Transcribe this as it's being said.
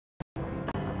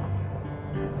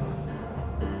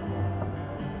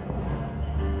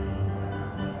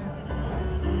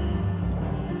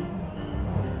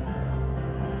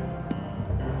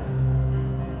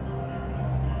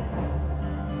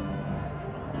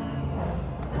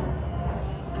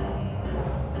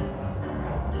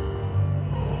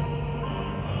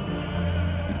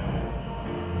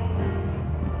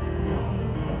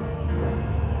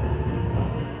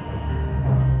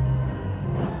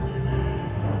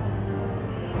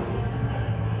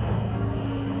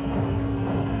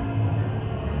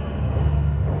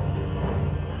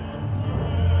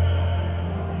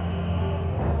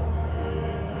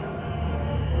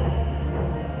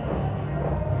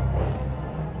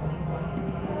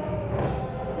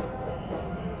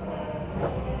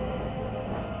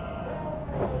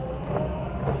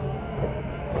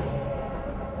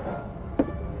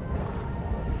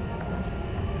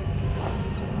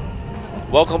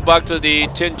Welcome back to the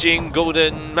Tianjin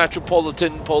Golden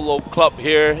Metropolitan Polo Club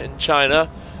here in China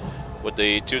with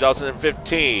the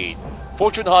 2015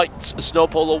 Fortune Heights Snow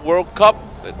Polo World Cup.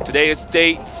 Today is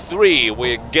day 3.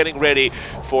 We're getting ready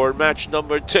for match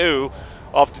number 2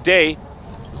 of the day.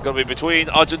 It's going to be between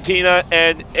Argentina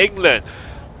and England.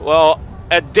 Well,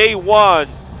 at day 1,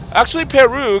 actually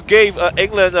Peru gave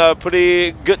England a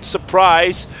pretty good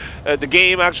surprise. The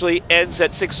game actually ends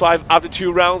at 6-5 after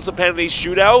 2 rounds of penalty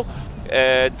shootout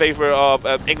in favor of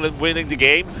England winning the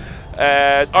game.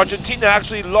 Argentina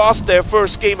actually lost their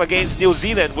first game against New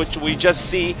Zealand, which we just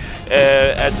see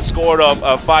at the score of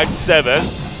 5-7.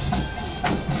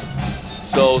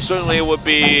 So certainly it would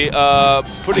be a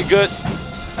pretty good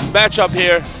matchup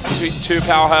here between two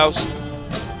powerhouse,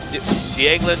 the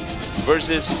England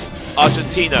versus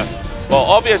Argentina. Well,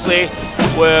 obviously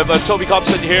with Toby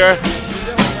Cobson here,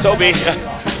 Toby,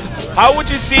 how would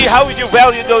you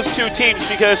value those two teams?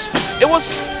 Because it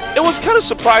was kind of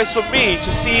surprise for me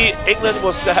to see England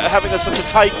was having such a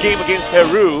tight game against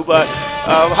Peru. But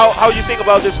how you think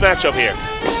about this matchup here?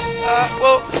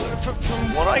 Well, from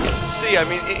what I can see, I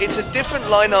mean, it's a different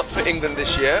lineup for England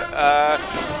this year.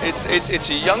 It's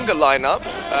a younger lineup,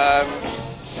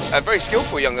 a very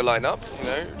skillful younger lineup. You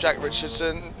know, Jack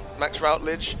Richardson, Max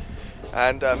Routledge,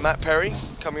 and Matt Perry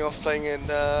coming off playing in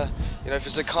for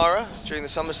Zakara during the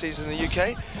summer season in the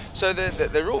UK. So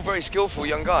they're all very skillful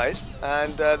young guys,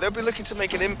 and they'll be looking to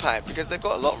make an impact because they've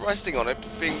got a lot resting on it,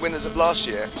 being winners of last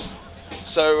year.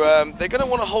 So they're going to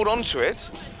want to hold on to it.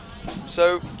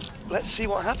 So let's see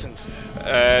what happens.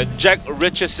 Jack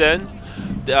Richardson,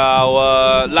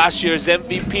 our last year's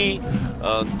MVP,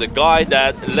 the guy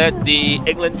that led the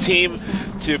England team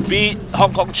to beat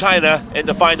Hong Kong China in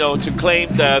the final to claim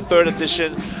the 3rd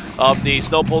edition of the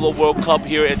Snow Polo World Cup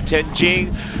here in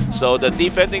Tianjin. So the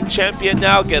defending champion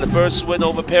now get the first win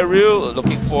over Peru,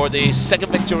 looking for the 2nd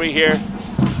victory here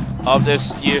of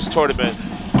this year's tournament.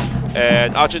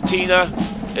 And Argentina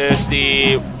is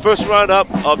the first run-up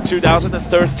of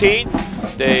 2013.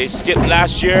 They skipped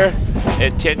last year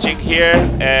in Tianjin here,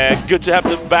 and good to have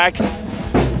them back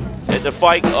in the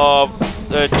fight of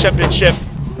the championship.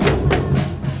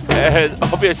 And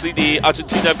obviously the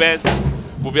Argentina band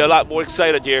will be a lot more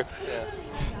excited here. Yeah.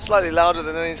 Slightly louder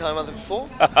than any time other before.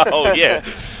 Oh yeah.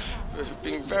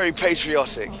 Being very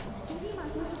patriotic.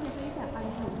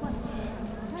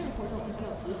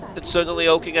 And certainly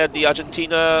looking at the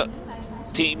Argentina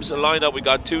team's lineup, we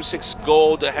got 2-6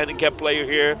 gold handicap player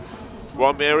here,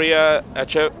 Romaria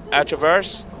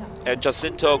Achaverse and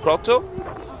Jacinto Croto.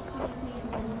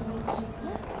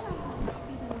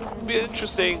 Be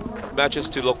interesting matches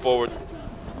to look forward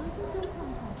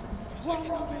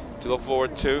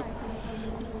to.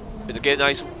 And again,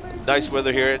 nice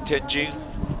weather here in Tianjin.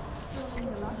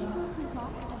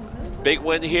 Big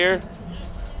win here,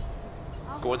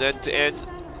 going end to end.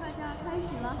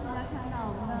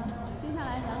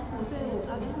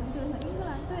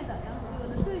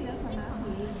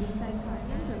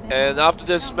 And after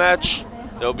this match,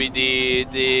 there'll be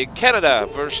the Canada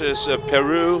versus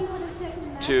Peru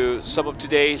to sum up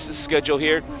today's schedule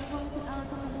here.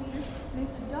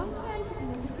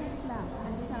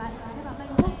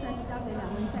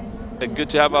 And good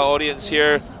to have our audience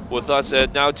here with us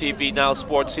at Now TV, Now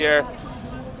Sports here.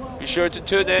 Be sure to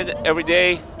tune in every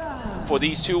day for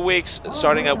these 2 weeks,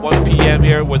 starting at 1 p.m.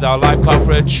 here with our live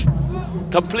coverage,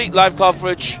 complete live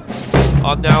coverage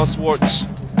on Now Sports,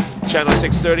 channel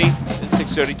 630 and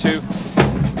 632.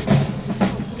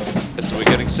 So we're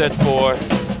getting set for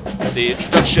the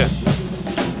introduction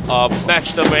of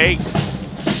match number 8,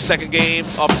 2nd game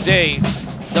of the day,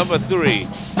 number 3,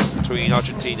 between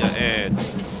Argentina and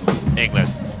England.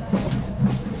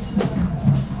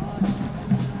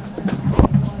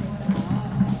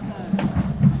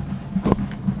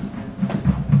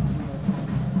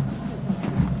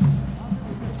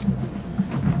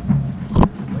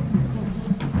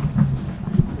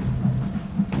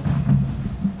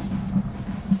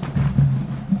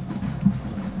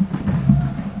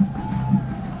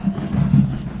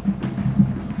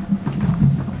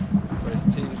 Both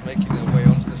teams making their way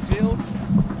onto the field.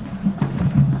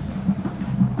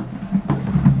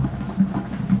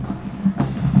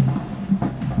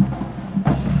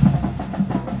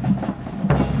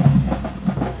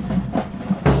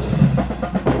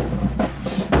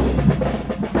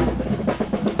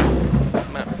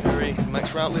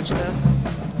 Max Routledge there.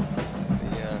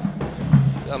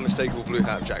 The unmistakable blue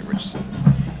hat, Jack Richardson.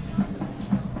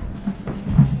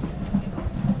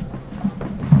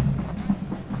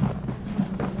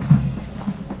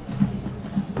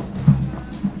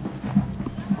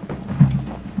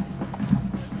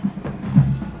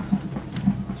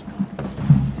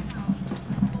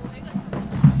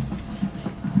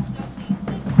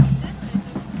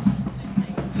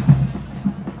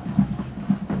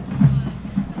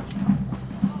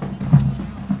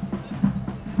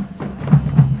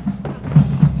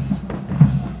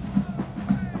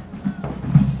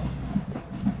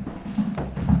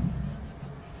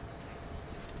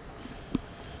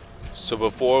 So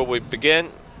before we begin,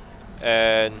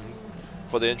 and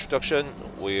for the introduction,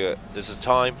 this is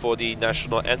time for the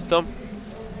national anthem.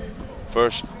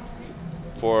 First,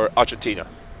 for Argentina.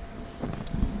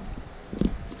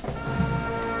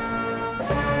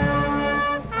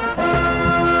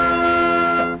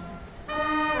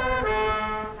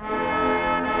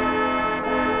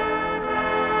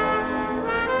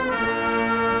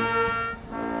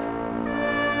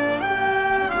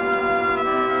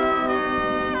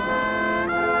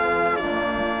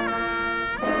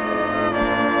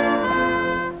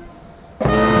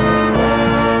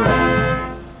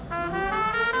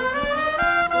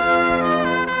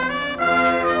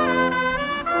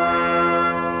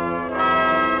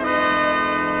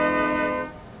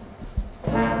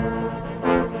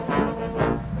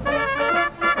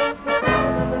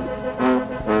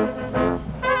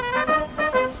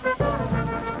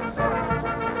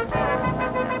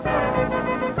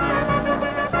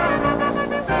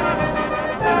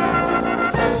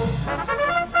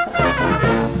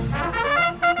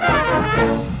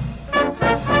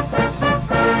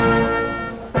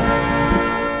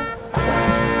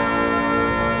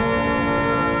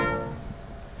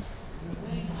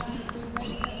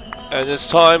 And it's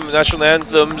time, national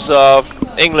anthems of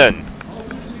England.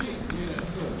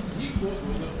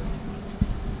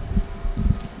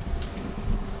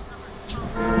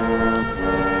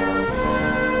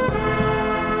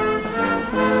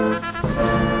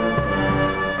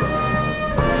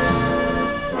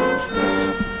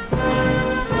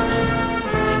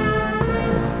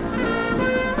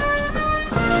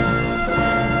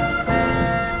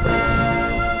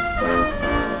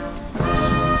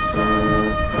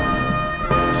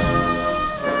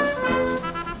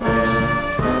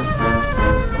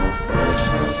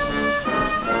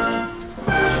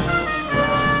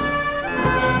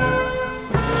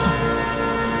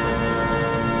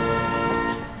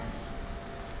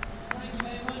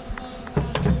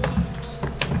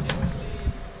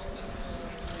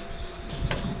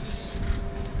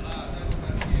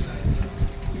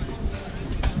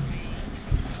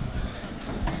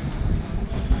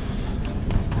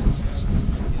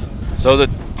 So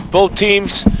both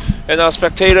teams and our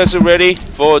spectators are ready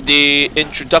for the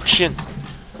introduction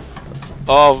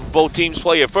of both teams'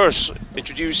 player. First,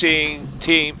 introducing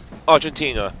Team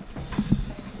Argentina.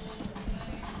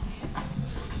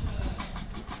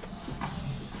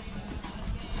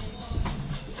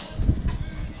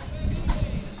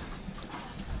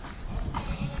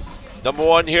 Number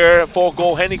 1 here,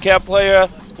 4-goal handicap player,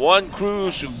 Juan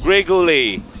Cruz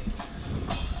Gregory.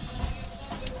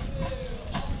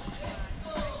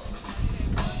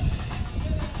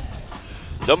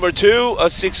 Number 2, a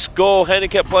 6-goal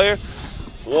handicap player,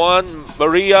 Juan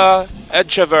Maria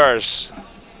Echeverri.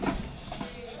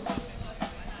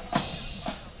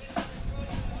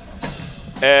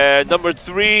 And number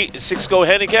 3, 6-goal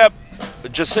handicap,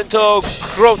 Jacinto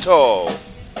Croto.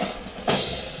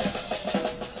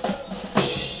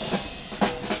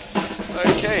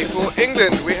 Okay, for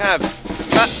England we have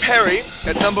Matt Perry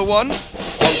at number 1 on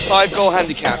 5-goal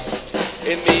handicap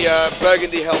in the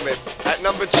burgundy helmet. At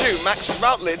number 2, Max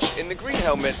Routledge in the green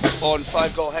helmet on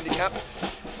 5-goal handicap.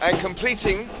 And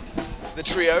completing the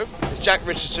trio is Jack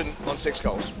Richardson on 6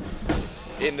 goals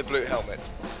in the blue helmet.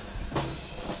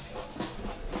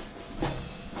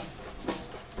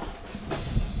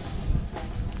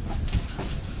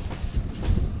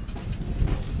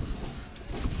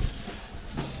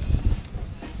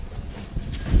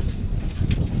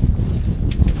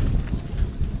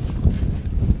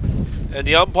 And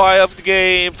the umpire of the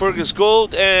game, Fergus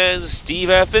Gould and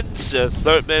Steve Evans.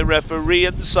 Third man referee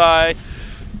on the side,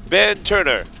 Ben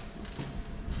Turner.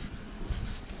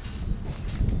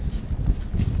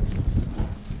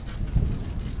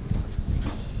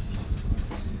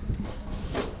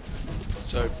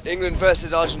 So England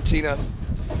versus Argentina.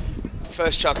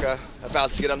 First chukker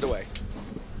about to get underway.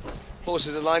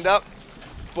 Horses are lined up.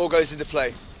 Ball goes into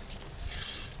play.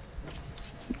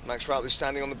 Max Routledge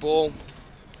standing on the ball.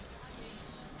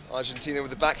 Argentina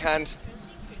with the backhand.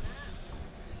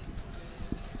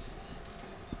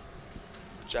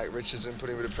 Jack Richardson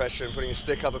putting a bit of pressure and putting a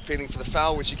stick up, appealing for the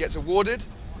foul, which he gets awarded.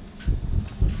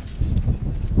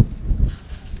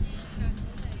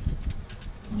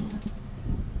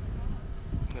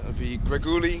 That would be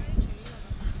Greguli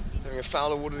having a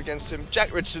foul awarded against him.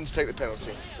 Jack Richardson to take the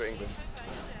penalty for England.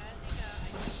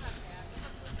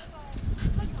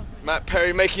 Matt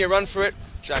Perry making a run for it.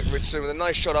 Jack Richardson with a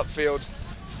nice shot upfield.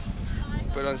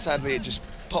 But sadly it just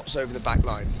pops over the back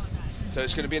line. So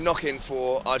it's going to be a knock-in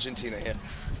for Argentina here.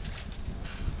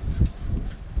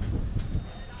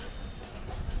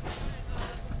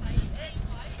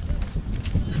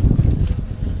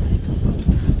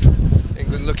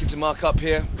 mark up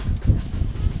here.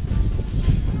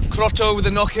 Crotto with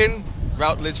a knock-in.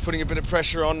 Routledge putting a bit of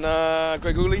pressure on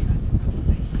Greguli.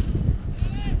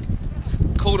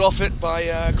 Called off it by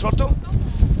Crotto.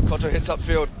 Crotto hits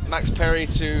upfield. Max Perry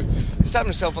to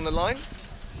establish himself on the line.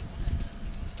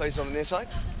 Plays on the near side.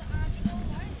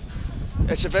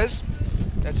 Echevez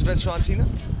for Argentina.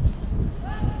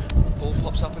 Ball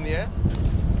pops up in the air.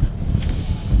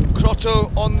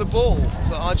 Crotto on the ball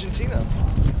for Argentina.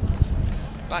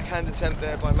 Backhand attempt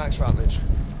there by Max Routledge.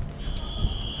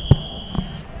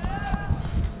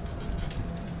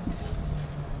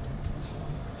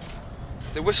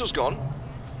 The whistle's gone.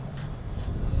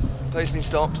 Play's been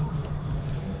stopped.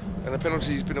 And a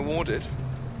penalty's been awarded.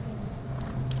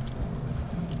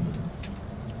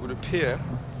 Would appear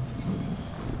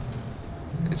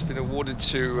it's been awarded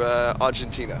to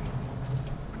Argentina.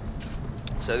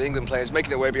 So the England players making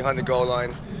their way behind the goal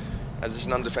line as it's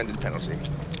an undefended penalty.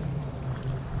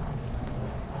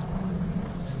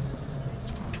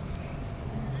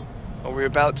 Are we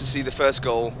about to see the first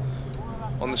goal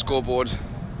on the scoreboard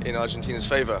in Argentina's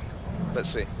favour? Let's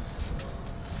see.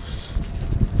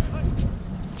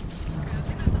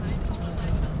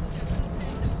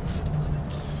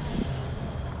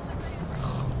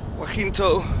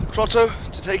 Joaquinto Crotto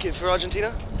to take it for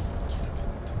Argentina.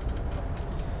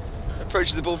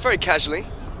 Approaches the ball very casually.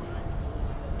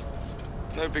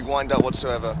 No big wind up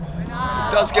whatsoever.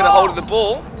 Does get a hold of the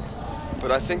ball,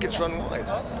 but I think it's run wide.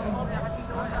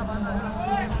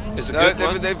 Is it good?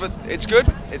 It's good.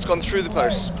 It's gone through the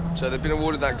post, so they've been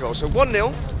awarded that goal. So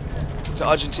 1-0 to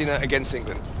Argentina against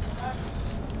England.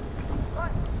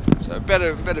 So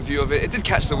better view of it. It did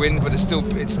catch the wind, but it's still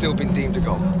been deemed a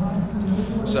goal.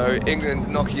 So England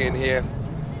knocking in here.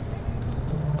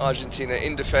 Argentina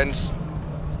in defence.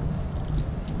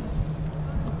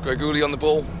 Greguli on the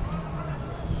ball.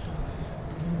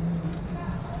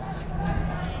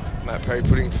 Matt Perry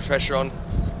putting pressure on.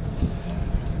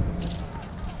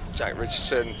 Jack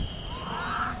Richardson.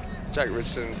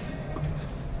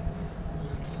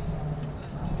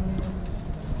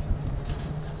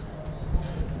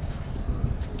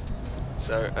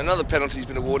 So another penalty's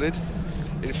been awarded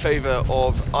in favour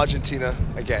of Argentina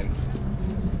again.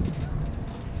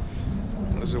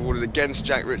 It was awarded against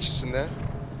Jack Richardson there.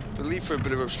 I believe for a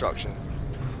bit of obstruction.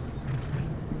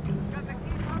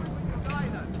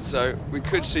 So we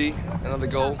could see another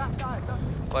goal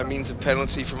by means of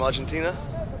penalty from Argentina.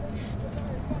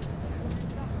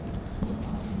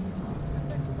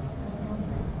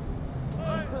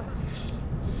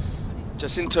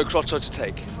 Jacinto Crotto to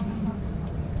take.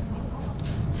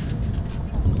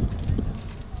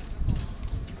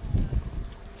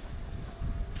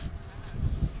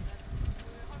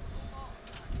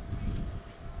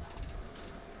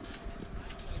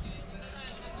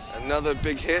 Another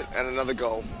big hit and another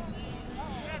goal.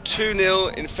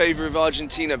 2-0 in favour of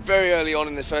Argentina very early on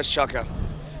in the first chukker.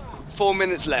 4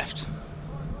 minutes left.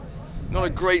 Not a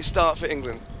great start for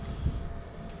England.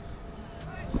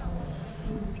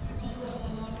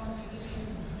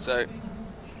 So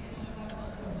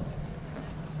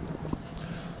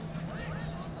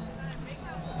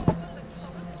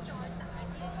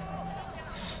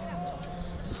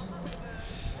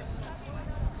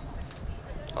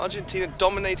Argentina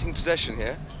dominating possession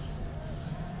here.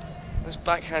 This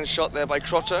backhand shot there by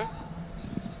Crotto.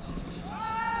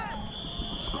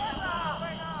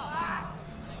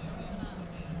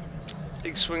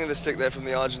 Big swing of the stick there from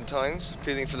the Argentines,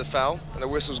 appealing for the foul, and the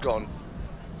whistle's gone.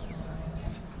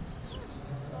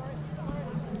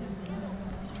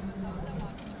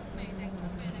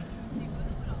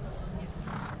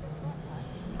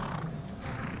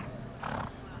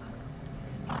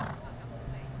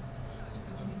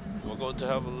 We're going to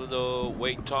have a little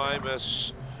wait time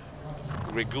as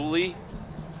Greguli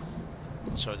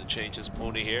starting to change his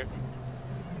pony here.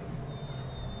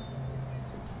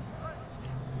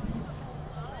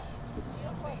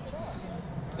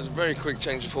 There's a very quick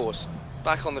change of horse.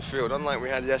 Back on the field, unlike we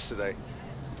had yesterday.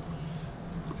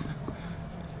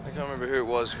 I can't remember who it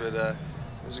was, but it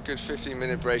was a good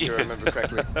 15-minute break, if I remember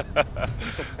correctly.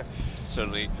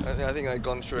 Certainly. I think I'd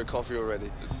gone through a coffee already.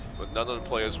 But none of the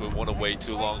players would want to wait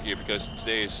too long here because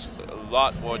today is a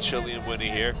lot more chilly and windy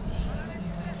here.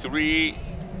 3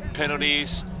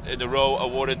 penalties in a row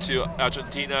awarded to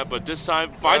Argentina, but this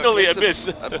time finally a miss.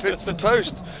 It's the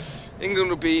post. England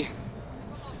will be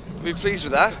pleased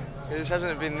with that. This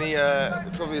hasn't been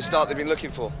probably the start they've been looking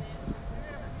for.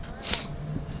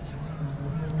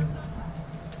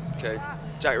 Okay,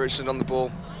 Jack Richardson on the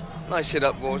ball. Nice hit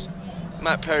up, boys.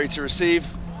 Matt Perry to receive.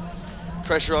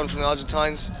 Pressure on from the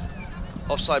Argentines.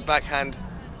 Offside backhand,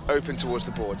 open towards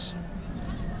the boards.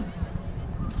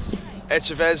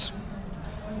 Echevez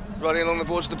running along the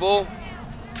boards of the ball.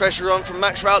 Pressure on from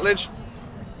Max Routledge.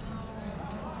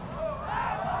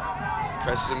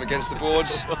 Presses him against the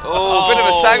boards. Oh, a bit of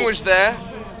a sandwich there.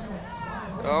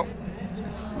 Oh.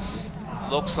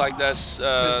 Looks like there's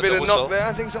been a whistle. knock there.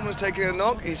 I think someone's taking a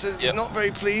knock. He says he's not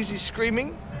very pleased. He's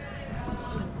screaming.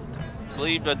 I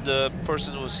believe that the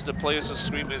players who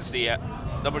scream is the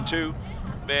number 2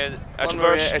 man,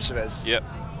 Echevez. Yep.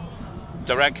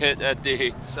 Direct hit at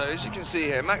the. So as you can see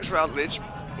here, Max Routledge,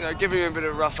 giving him a bit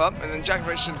of a rough up, and then Jack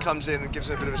Richardson comes in and gives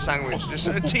him a bit of a sandwich, just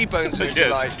a T-bone, so if you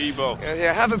like. T-bone.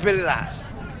 Yeah, have a bit of that.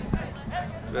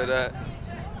 But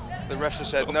the refs have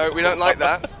said no, we don't like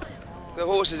that. The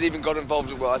horse has even got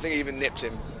involved as well. I think he even nipped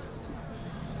him.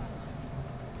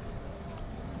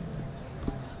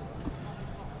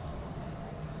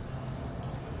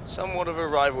 Somewhat of a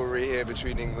rivalry here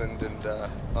between England and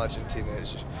Argentina,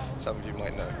 as some of you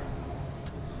might know.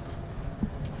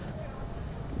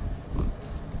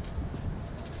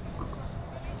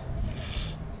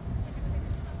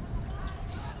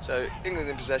 So, England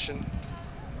in possession.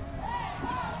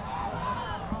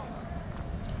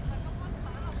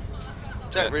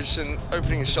 Jack Richardson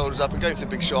opening his shoulders up and going for the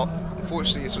big shot.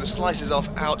 Unfortunately, it sort of slices off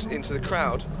out into the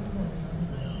crowd.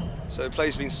 So the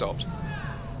play's been stopped.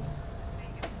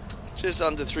 Just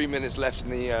under 3 minutes left in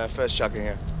the first chugging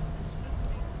here.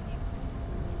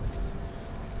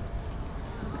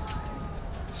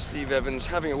 Steve Evans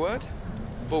having a word.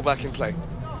 Ball back in play.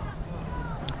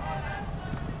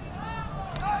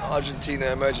 Argentina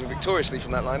emerging victoriously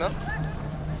from that lineup.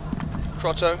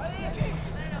 Crotto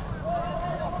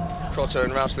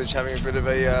and Routledge having a bit of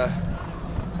a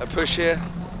push here.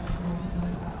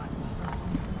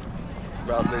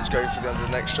 Routledge going for the under the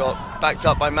next shot. Backed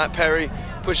up by Matt Perry.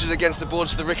 Pushes against the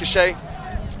boards for the ricochet.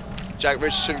 Jack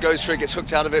Richardson goes for it, gets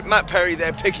hooked out of it. Matt Perry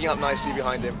there picking up nicely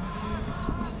behind him.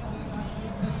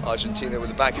 Argentina with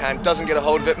the backhand, doesn't get a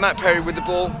hold of it. Matt Perry with the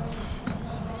ball.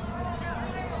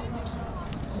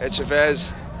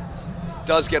 Echevez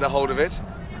does get a hold of it.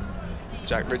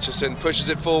 Jack Richardson pushes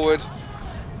it forward.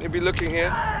 He'll be looking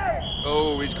here.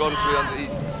 Oh, he's gone for the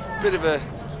under. Bit of a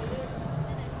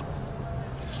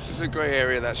grey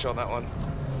area, that shot, that one.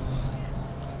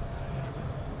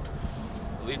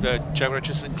 I believe that Jack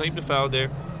Richardson claimed the foul there.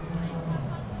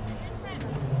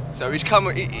 So he's come.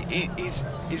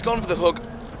 He's gone for the hook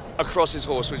across his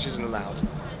horse, which isn't allowed.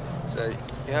 So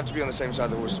you have to be on the same side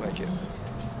of the horse to make it.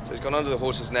 So he's gone under the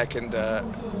horse's neck and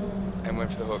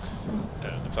went for the hook.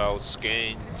 And the foul's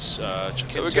gained. So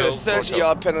we'll get a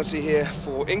 30-yard penalty here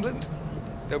for England.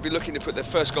 They'll be looking to put their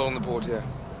first goal on the board here.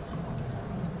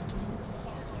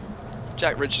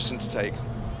 Jack Richardson to take.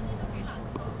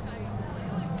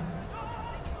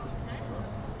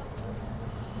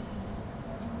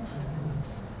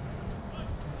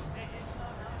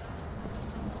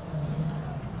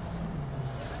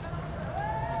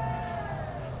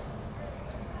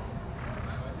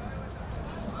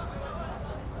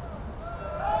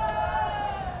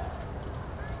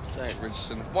 Jack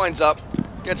Richardson winds up,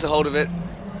 gets a hold of it,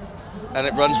 and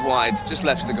it runs wide, just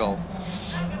left of the goal.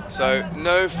 So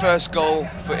no first goal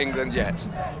for England yet.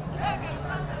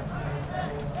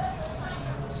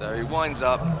 So he winds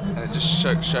up and it just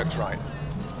shirks right.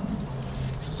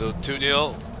 So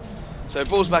 2-0. So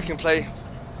ball's back in play.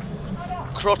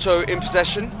 Crotto in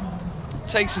possession.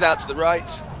 Takes it out to the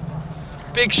right.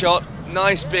 Big shot,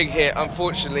 nice big hit.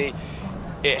 Unfortunately,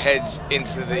 it heads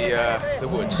into the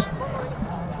woods.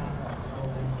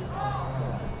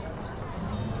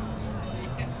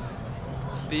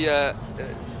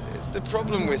 The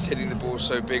problem with hitting the ball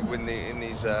so big when in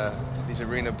these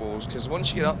arena balls, because once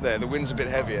you get up there, the wind's a bit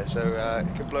heavier, so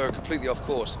it can blow completely off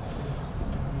course.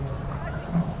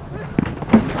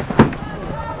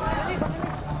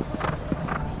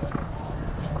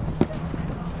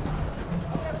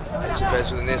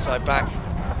 Echevez with the near side back.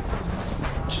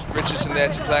 Richardson there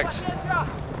to collect.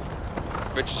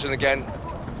 Richardson again.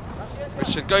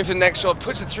 Richardson going for the next shot,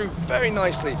 puts it through very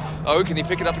nicely. Oh, can he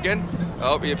pick it up again?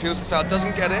 Oh, he appeals the foul,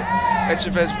 doesn't get it.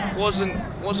 Echevez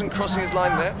wasn't crossing his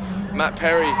line there. Matt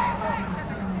Perry,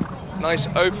 nice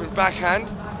open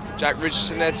backhand. Jack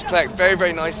Richardson there to collect very,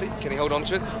 very nicely. Can he hold on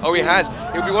to it? Oh, he has.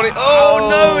 He'll be wanting. Oh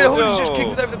no! He's just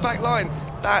kicked it over the back line.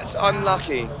 That's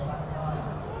unlucky.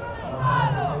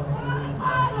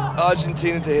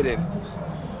 Argentina to hit in.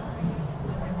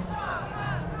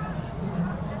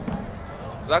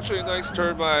 It's actually a nice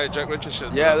turn by Jack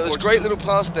Richardson. Yeah, there was a great little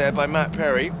pass there by Matt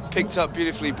Perry, picked up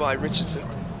beautifully by Richardson.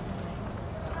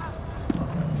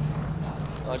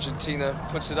 Argentina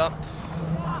puts it up.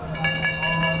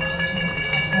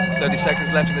 30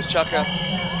 seconds left in this chukker,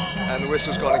 and the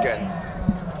whistle's gone again.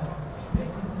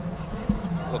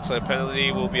 Looks like a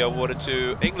penalty will be awarded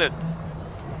to England.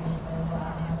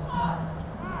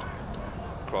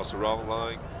 Cross the wrong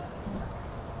line.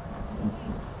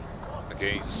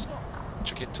 Against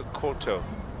Chiquito Corto.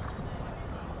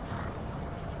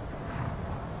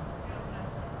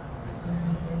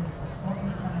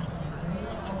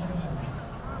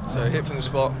 So hit from the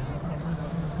spot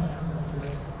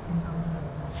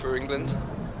for England.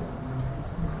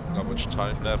 Not much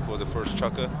time left for the first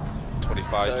chukker.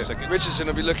 25 seconds. Richardson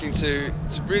will be looking to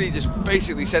really just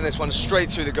basically send this one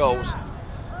straight through the goals.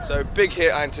 So big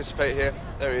hit I anticipate here.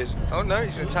 There he is. Oh no,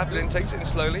 he's going to tap it in, takes it in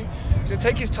slowly. He's going to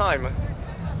take his time.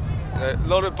 A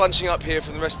lot of bunching up here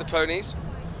from the rest of the ponies.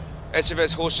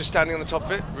 Echever's horse just standing on the top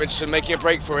of it. Richardson making a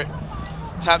break for it.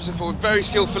 Taps it forward, very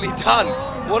skillfully done.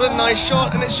 What a nice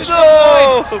shot, and it's just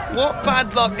wide. What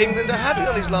bad luck England are having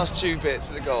on these last 2 bits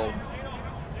of the goal.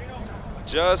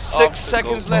 Just 6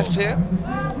 seconds left here.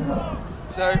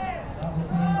 So,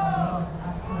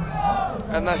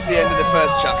 and that's the end of the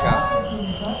first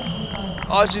chukker.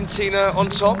 Argentina on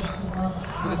top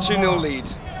with a 2-0 lead.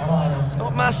 It's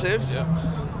not massive. Yeah.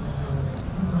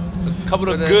 A couple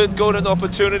of good golden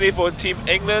opportunity for Team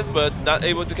England, but not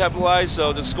able to capitalize.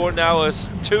 So the score now is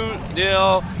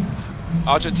 2-0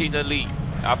 Argentina lead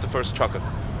after first chukker.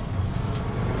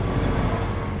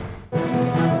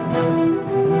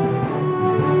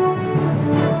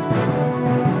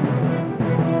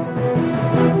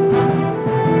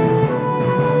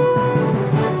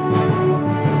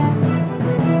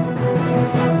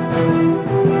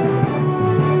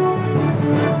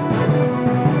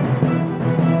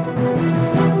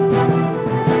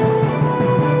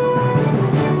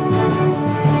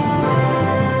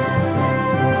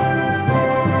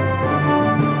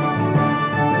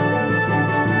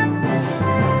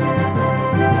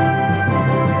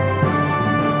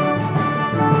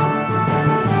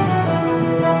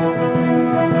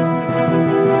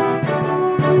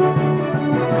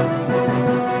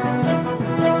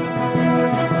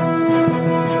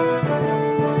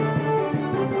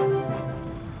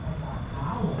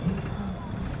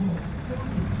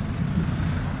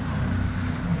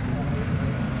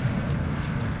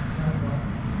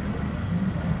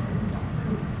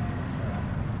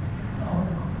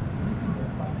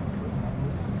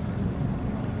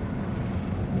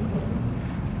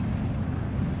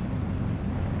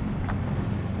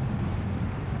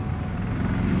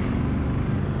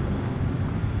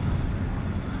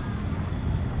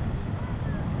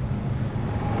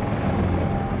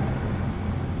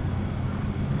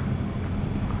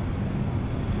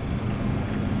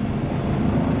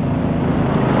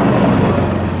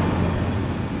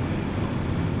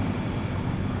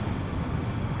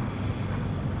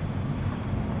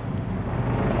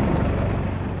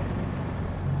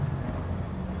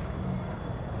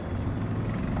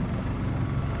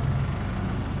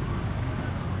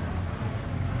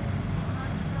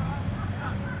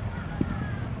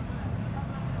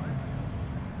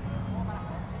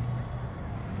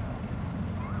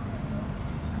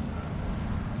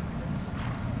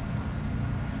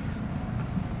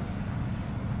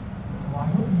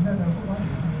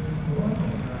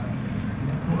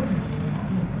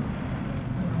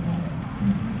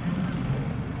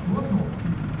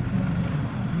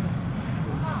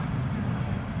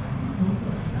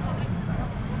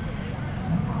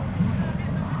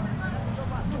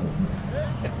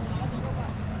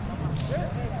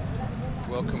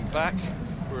 Welcome back.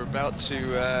 We're about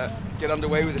to get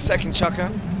underway with the second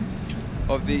chukker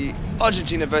of the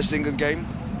Argentina versus England game.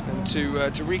 And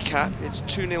to recap, it's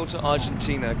 2-0 to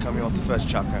Argentina coming off the first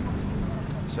chukker.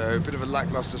 So a bit of a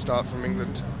lackluster start from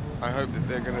England. I hope that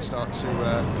they're going to start to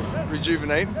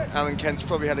rejuvenate. Alan Kent's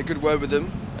probably had a good word with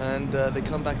them, and they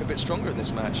come back a bit stronger in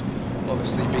this match.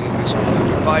 Obviously being English, I'm a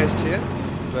little bit biased here.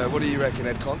 But what do you reckon,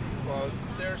 Ed Con? Well,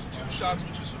 there's 2 shots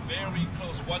which was very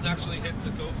close. One actually hit the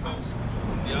goal post,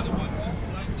 the other one just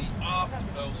slightly off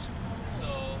the post.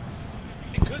 So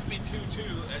it could be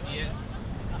 2-2 at the end.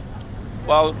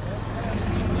 Well,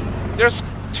 there's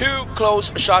 2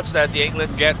 close shots that the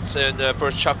England gets in the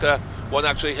first chukker. One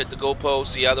actually hit the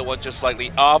goalpost, the other one just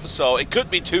slightly off. So it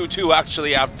could be 2-2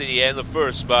 actually after the end of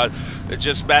first, but it's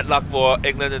just bad luck for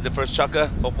England in the first chukker.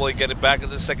 Hopefully get it back in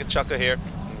the second chukker here.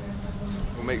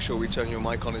 We'll make sure we turn your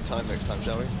mic on in time next time,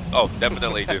 shall we? Oh,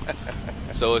 definitely do.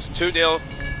 So it's 2-0.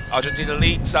 Argentina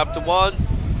leads after 1.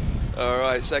 All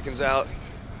right, seconds out.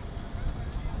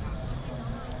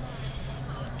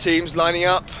 Teams lining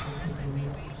up.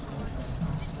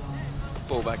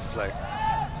 Ball back to play.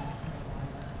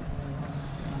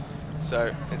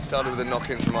 So it started with a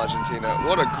knock-in from Argentina.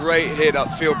 What a great hit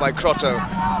upfield by Crotto.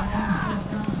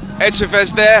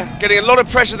 Echevez there, getting a lot of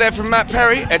pressure there from Matt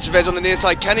Perry. Echevez on the near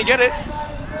side, can he get it?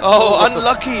 Oh,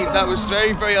 unlucky. That was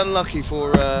very, very unlucky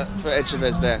for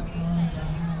Echevez there.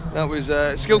 That was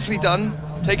skillfully done.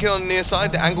 Taking on the near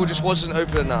side, the angle just wasn't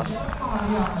open enough,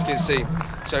 as you can see.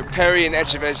 So Perry and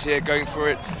Echevez here going for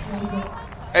it.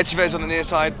 Echevez on the near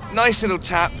side, nice little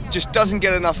tap, just doesn't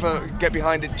get enough, get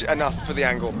behind it enough for the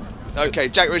angle. Okay,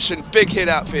 Jack Richardson, big hit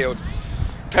outfield.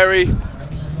 Perry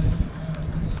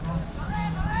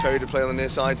to play on the near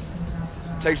side,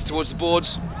 takes it towards the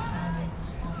boards,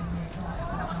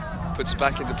 puts it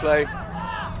back into play.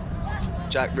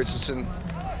 Jack Richardson,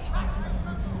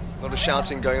 a lot of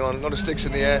shouting going on, a lot of sticks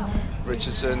in the air.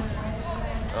 Richardson,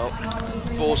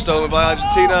 oh, ball stolen by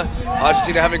Argentina.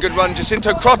 Argentina having a good run.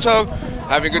 Jacinto Crotto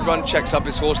having a good run, checks up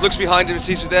his horse, looks behind him,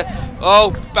 sees it there.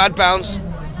 Oh, bad bounce,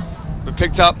 but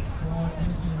picked up.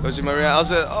 Jose Maria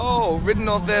Alza, oh, ridden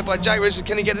off there by Jack Richardson.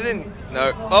 Can he get it in?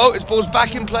 No. Oh, his ball's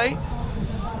back in play.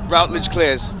 Routledge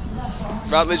clears.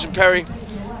 Routledge and Perry.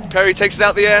 Perry takes it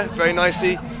out the air very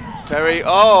nicely. Perry,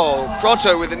 oh,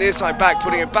 Crotto with the near side back,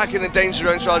 putting it back in the danger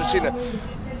zone for Argentina.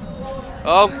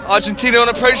 Oh, Argentina on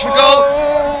approach for goal.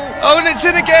 Oh, and it's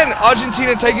in again.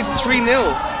 Argentina take it to 3-0.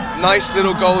 Nice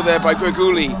little goal there by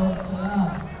Greguli.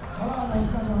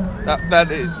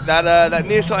 That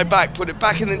near side back put it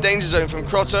back in the danger zone from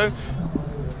Crotto.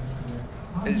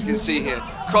 As you can see here,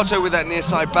 Crotto with that near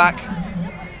side back.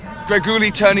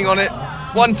 Greguli turning on it.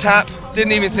 One tap,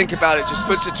 didn't even think about it, just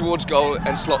puts it towards goal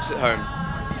and slots it home.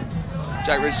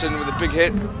 Jack Richardson with a big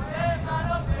hit.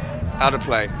 Out of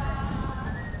play.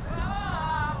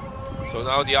 So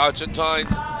now the Argentine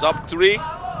is up 3.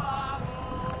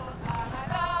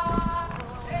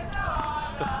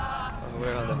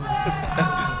 Where are they?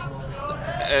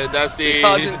 And that's the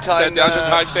Argentine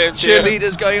fans here.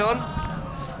 cheerleaders going on.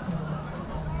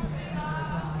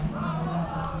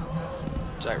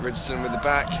 Jack Richardson with the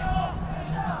back.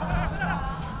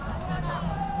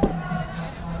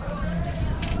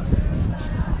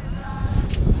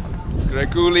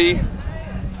 Greguli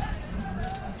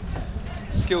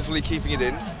skillfully keeping it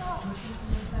in.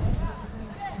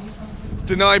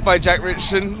 Denied by Jack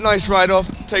Richardson. Nice ride off.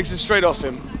 Takes it straight off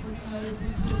him.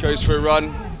 Goes for a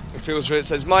run. Appeals for it.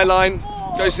 Says my line.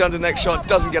 Goes down to the next shot.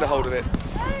 Doesn't get a hold of it.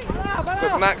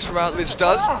 But Max Routledge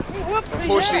does.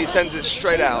 Unfortunately, he sends it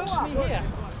straight out.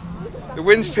 The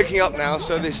wind's picking up now,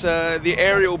 so this the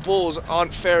aerial balls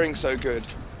aren't faring so good.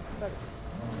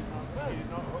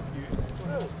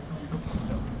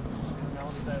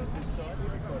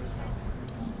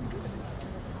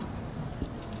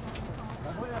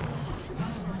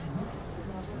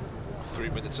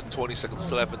 Minutes and 20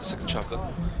 seconds left in the second chapter.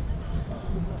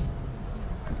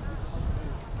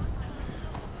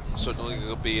 Certainly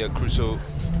going to be a crucial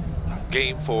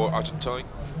game for Argentina,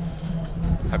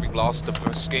 having lost the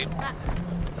first game.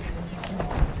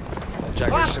 So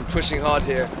Jack Richardson pushing hard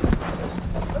here,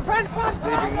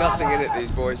 leaving nothing in it,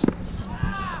 these boys.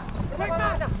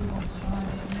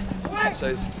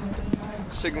 So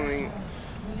signalling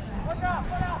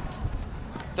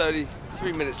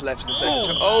 33 minutes left in the second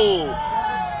chapter. Oh!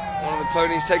 One of the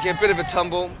ponies taking a bit of a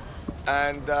tumble,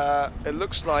 and it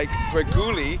looks like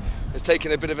Greguli has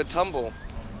taken a bit of a tumble.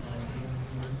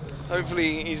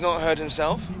 Hopefully he's not hurt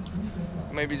himself.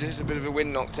 Maybe just a bit of a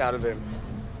wind knocked out of him.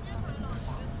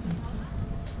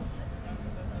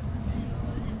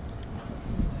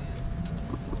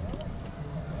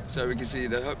 So we can see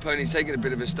the pony's taking a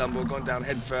bit of a stumble, gone down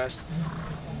head first.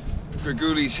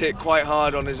 Greguli's hit quite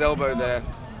hard on his elbow there.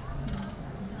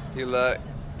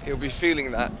 He'll be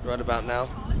feeling that right about now,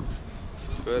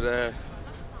 but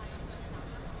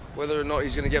whether or not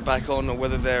he's going to get back on, or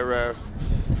whether they'll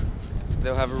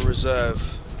have a reserve.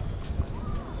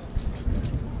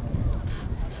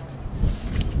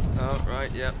 Oh,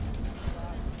 right, yep.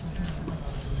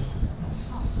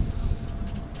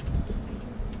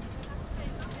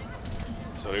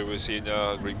 So here we're seeing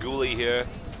Greguli here.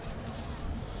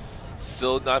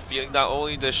 Still not feeling not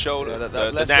only the shoulder, that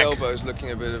the left neck. elbow is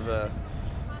looking a bit of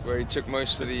where he took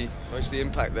most of the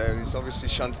impact there, and he's obviously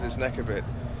shunted his neck a bit.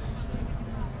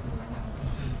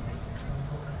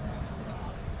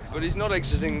 But he's not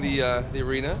exiting the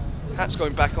arena. Hat's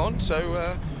going back on,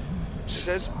 so he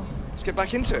says, let's get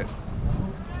back into it.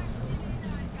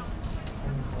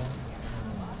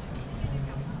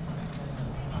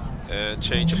 And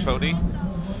change of pony.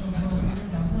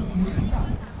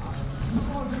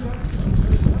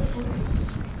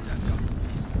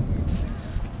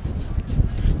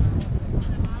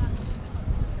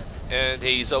 And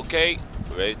he's okay,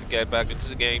 ready to get back into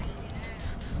the game.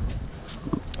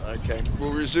 Okay,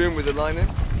 we'll resume with the line-in.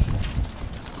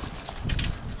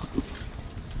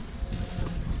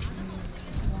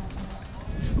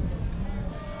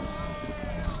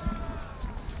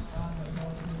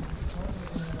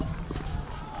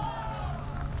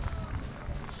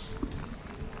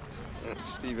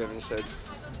 Steve Evans said,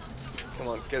 come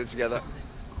on, get it together.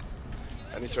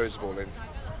 And he throws the ball in.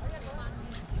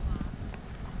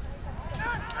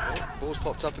 Oh, ball's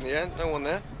popped up in the air, no one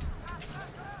there.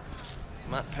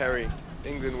 Matt Perry,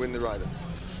 England win the rider.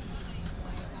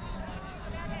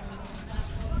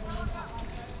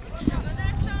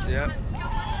 Yeah.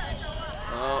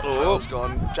 Oh, foul's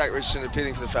gone. Jack Richardson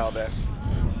appealing for the foul there.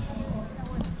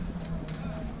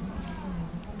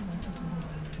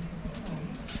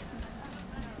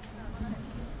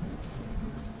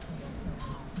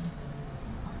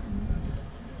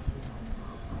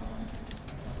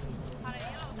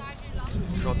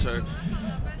 Crotto.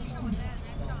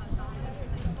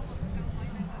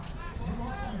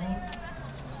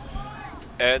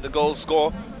 And the goal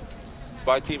score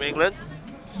by Team England.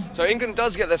 So England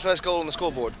does get their first goal on the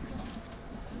scoreboard.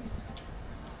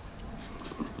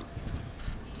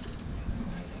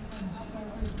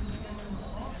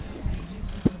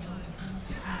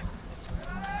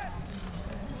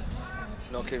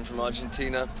 Knock in from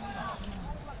Argentina.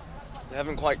 They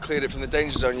haven't quite cleared it from the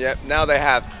danger zone yet. Now they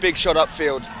have. Big shot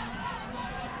upfield.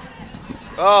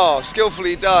 Oh,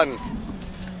 skillfully done.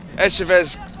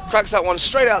 Estevez cracks that one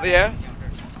straight out the air.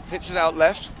 Hits it out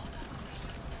left.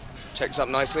 Checks up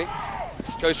nicely.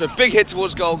 Goes for a big hit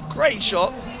towards goal. Great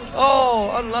shot.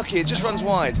 Oh, unlucky. It just runs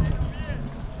wide.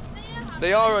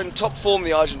 They are in top form,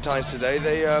 the Argentines, today.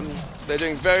 They're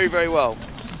doing very, very well.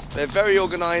 They're very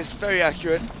organised, very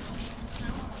accurate.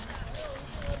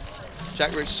 Jack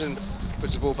Richardson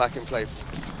puts the ball back in play.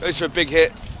 Goes for a big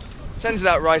hit. Sends it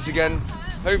out right again.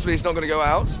 Hopefully it's not going to go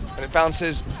out. And it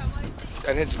bounces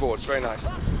and hits the board. It's very nice.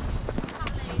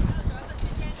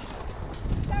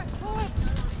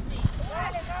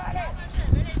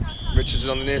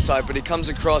 Richardson on the near side, but he comes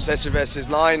across Echeverri's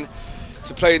line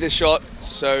to play this shot,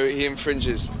 so he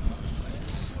infringes.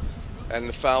 And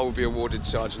the foul will be awarded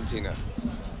to Argentina.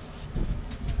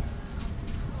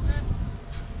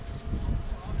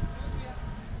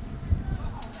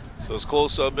 So it's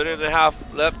close to a minute and a half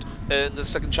left in the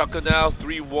second chukka now.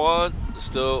 3-1.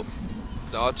 Still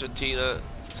Argentina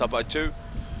is up by 2.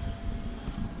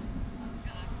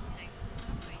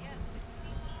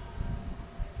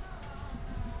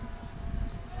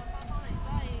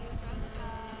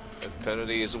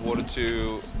 Penalty is awarded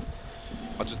to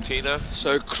Argentina.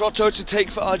 So Crotto to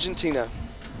take for Argentina.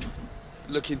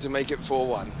 Looking to make it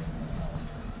 4-1.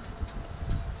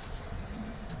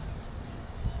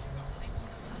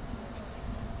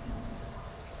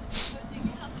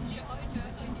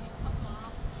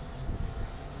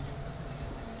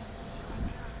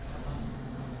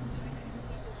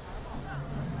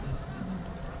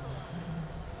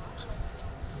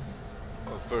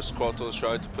 First, Crotto's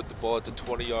trying to put the ball at the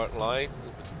 20-yard line,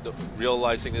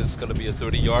 realizing it's going to be a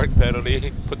 30-yard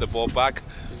penalty. Put the ball back.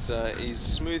 He's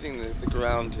smoothing the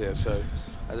ground here, so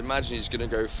I'd imagine he's going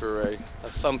to go for a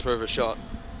thumper of a shot,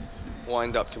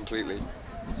 wind up completely.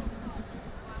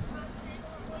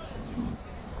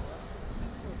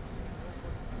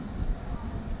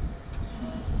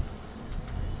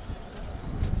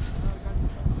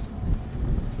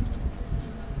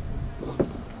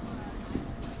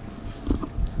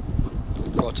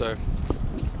 Crotto.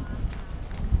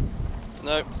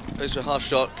 No, goes for a half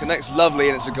shot, connects lovely,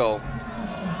 and it's a goal.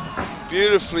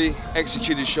 Beautifully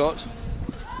executed shot.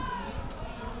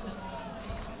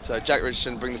 So Jack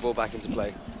Richardson bring the ball back into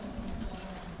play.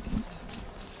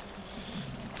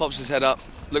 Pops his head up,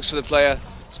 looks for the player,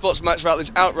 spots Max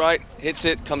Routledge outright, hits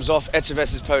it, comes off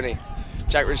Echeverri's pony.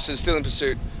 Jack Richardson still in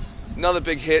pursuit. Another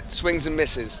big hit, swings and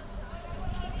misses.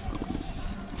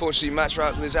 Fortunately, Max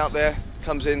Routledge out there,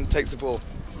 comes in, takes the ball.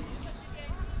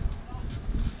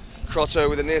 Crotto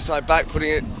with a near side back,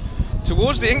 putting it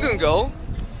towards the England goal.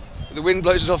 The wind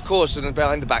blows it off course and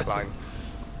behind the back line.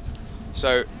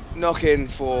 So, knock in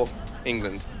for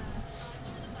England.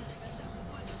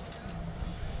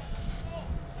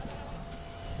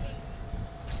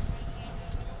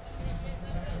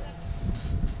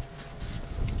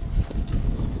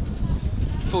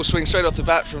 Full swing straight off the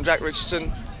bat from Jack Richardson.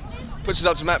 Puts it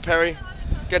up to Matt Perry,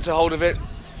 gets a hold of it.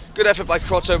 Good effort by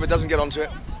Crotto, but doesn't get onto it.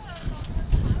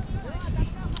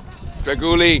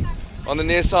 Greguli on the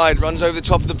near side, runs over the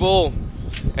top of the ball.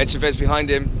 Echeverri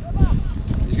behind him.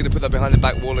 He's going to put that behind the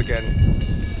back wall again.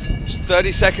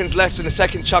 30 seconds left in the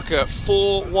second chukka.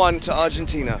 4-1 to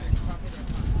Argentina.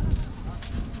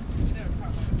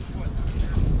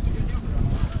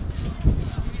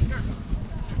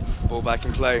 Ball back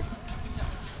in play.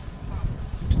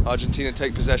 Argentina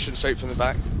take possession straight from the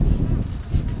back.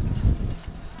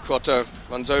 Crotto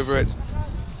runs over it.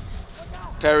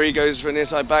 Perry goes for a near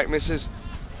side back, misses.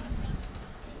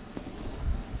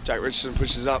 Jack Richardson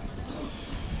pushes up.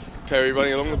 Perry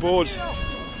running along the board.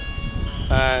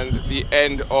 And the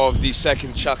end of the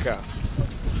second chukker,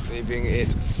 leaving it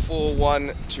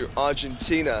 4-1 to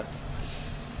Argentina.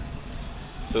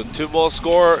 So two more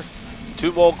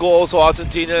goals for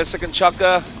Argentina, second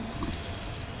chukker.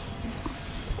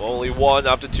 Only one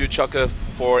after two chukker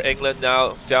for England,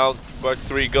 now down by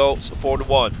 3 goals,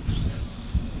 4-1.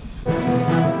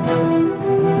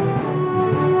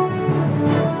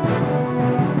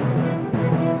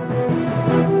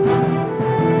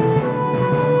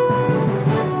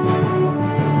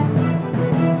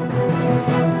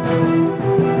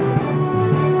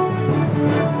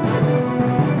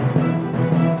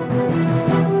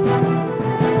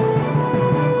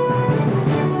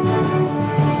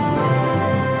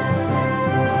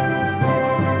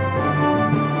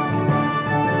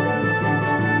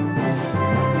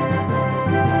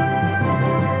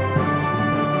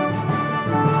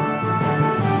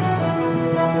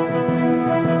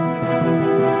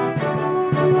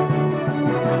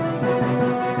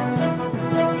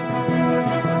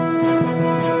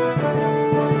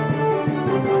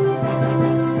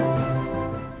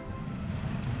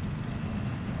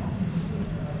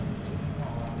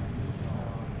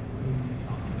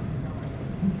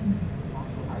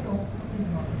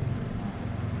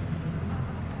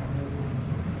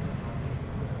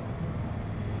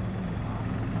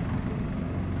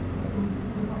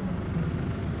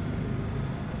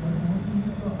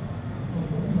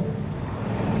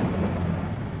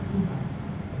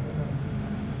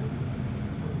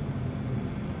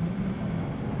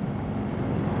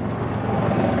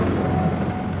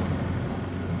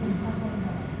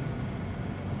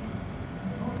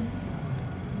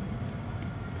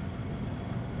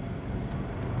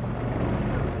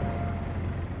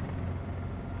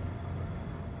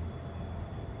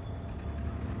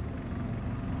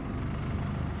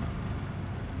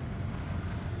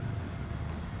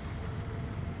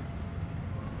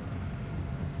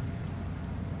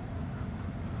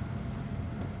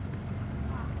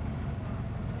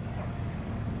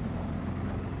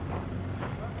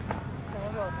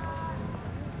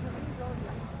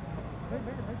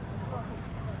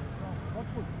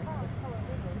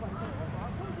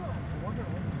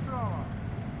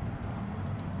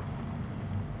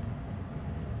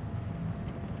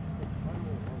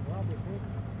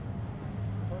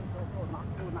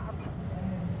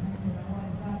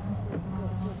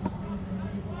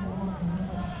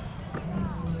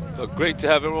 So great to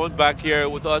have everyone back here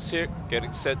with us here,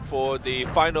 getting set for the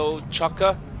final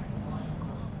chukker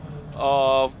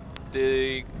of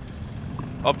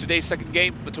today's second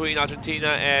game between Argentina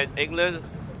and England.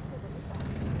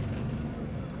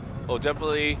 Oh,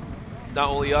 definitely not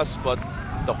only us, but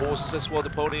the horses as well,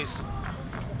 the ponies,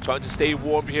 trying to stay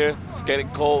warm here. It's getting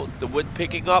cold, the wind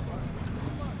picking up.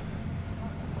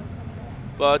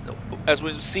 But as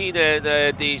we've seen in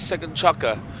the second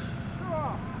chukker,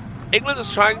 England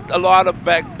is trying a lot of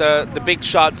back the big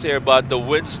shots here, but the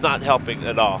wind's not helping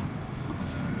at all.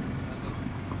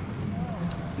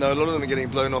 No, a lot of them are getting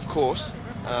blown off course.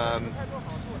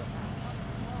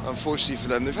 Unfortunately for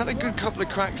them, they've had a good couple of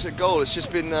cracks at goal. It's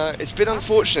just been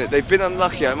unfortunate. They've been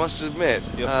unlucky, I must admit.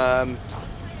 Yep.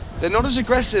 They're not as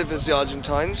aggressive as the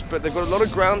Argentines, but they've got a lot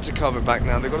of ground to cover back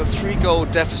now. They've got a 3-goal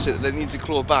deficit that they need to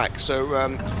claw back. So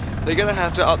they're going to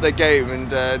have to up their game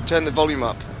and turn the volume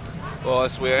up. Well,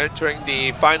 as we're entering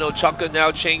the final chukker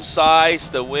now, change sides.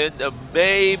 The wind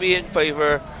may be in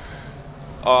favor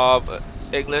of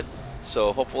England,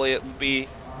 so hopefully it will be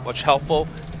much helpful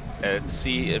and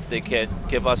see if they can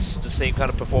give us the same kind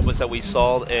of performance that we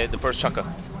saw in the first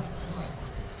chukker.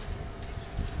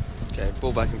 Okay,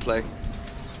 ball back in play.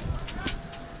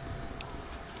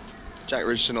 Jack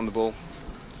Richardson on the ball.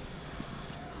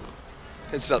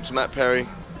 Hits it up to Matt Perry.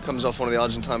 Comes off one of the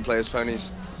Argentine players'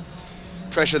 ponies.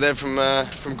 Pressure there from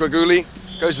Greguli.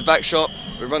 Goes the back shot,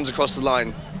 but runs across the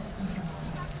line.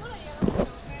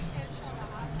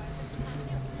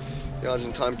 The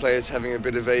Argentine players having a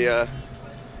bit of a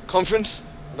conference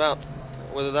about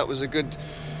whether that was a good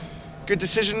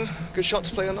decision, good shot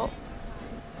to play or not.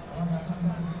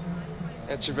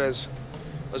 Chavez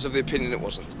was of the opinion it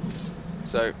wasn't.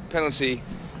 So penalty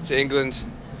to England.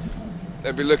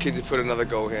 They'll be looking to put another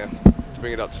goal here to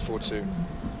bring it up to 4-2.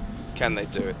 Can they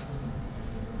do it?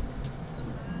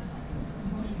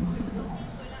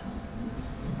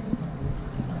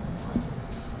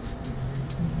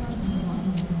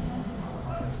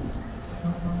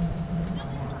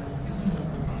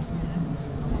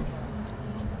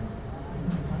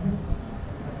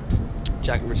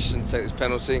 Jack Richardson to take this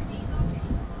penalty.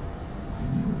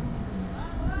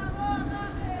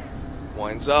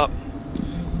 Winds up.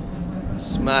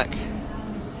 Smack.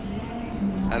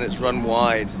 And it's run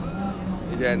wide.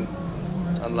 Again,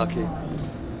 unlucky.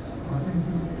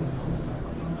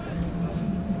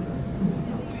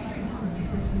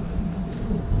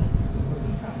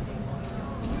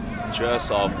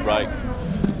 Just off right.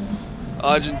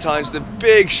 Argentines, the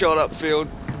big shot upfield,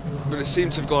 but it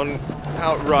seems to have gone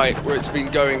outright where it's been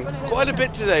going quite a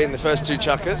bit today in the first two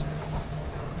chukkers.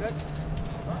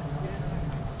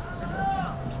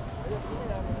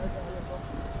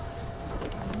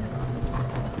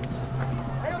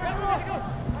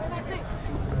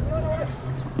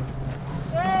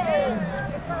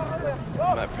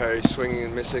 Matt Perry swinging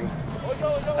and missing,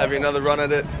 having another run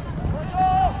at it.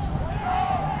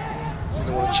 He's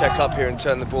going to want to check up here and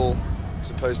turn the ball as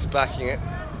opposed to backing it.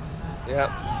 Yeah,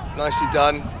 nicely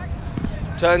done.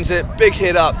 Turns it, big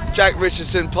hit up. Jack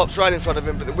Richardson pops right in front of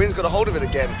him, but the wind's got a hold of it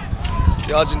again.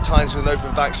 The Argentines with an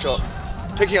open back shot.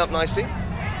 Picking up nicely.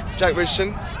 Jack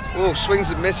Richardson, oh, swings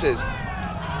and misses.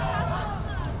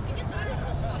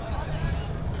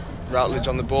 Routledge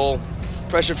on the ball.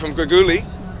 Pressure from Greguli.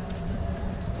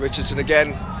 Richardson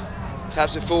again.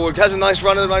 Taps it forward. Has a nice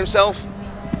run by himself.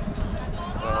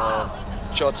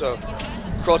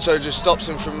 Crotto just stops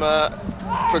him from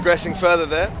progressing further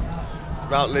there.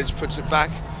 Routledge puts it back.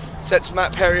 Sets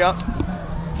Matt Perry up.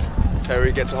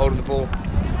 Perry gets a hold of the ball.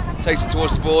 Takes it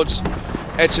towards the boards.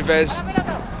 Echavez.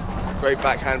 Great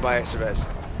backhand by Echavez.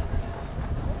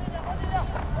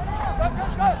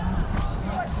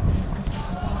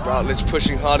 Routledge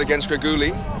pushing hard against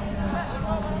Greguli.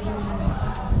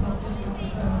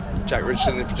 Jack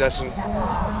Richardson in possession.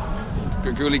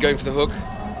 Greguli going for the hook.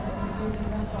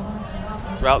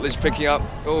 Routledge picking up.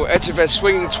 Oh, Echavez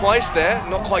swinging twice there,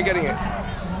 not quite getting it.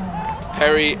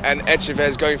 Perry and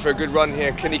Echavez going for a good run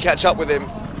here. Can he catch up with him?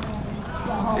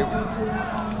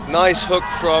 Nice hook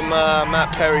from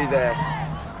Matt Perry there.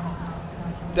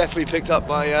 Definitely picked up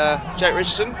by Jack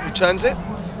Richardson, who turns it.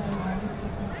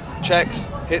 Checks,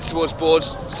 hits towards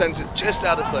boards, sends it just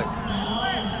out of play.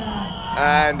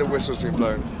 And the whistle's been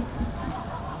blown.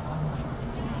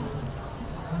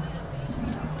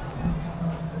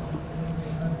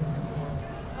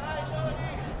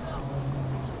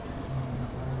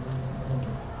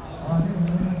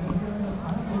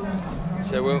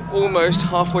 So we're almost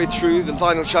halfway through the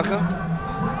final chukker,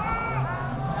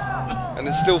 and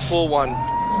it's still 4-1.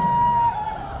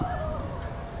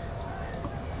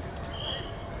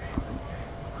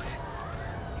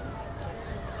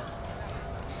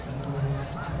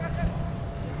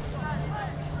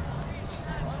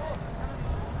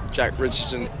 Jack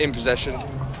Richardson in possession.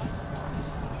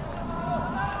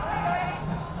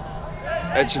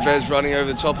 Echavez running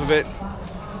over the top of it.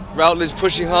 Routledge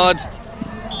pushing hard.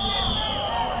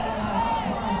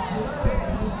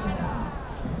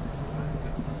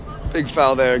 Big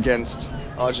foul there against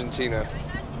Argentina.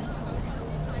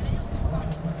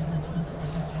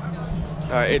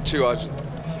 8-2 Argentina.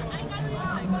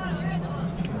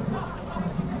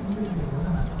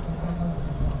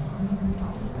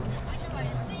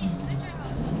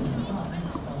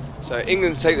 So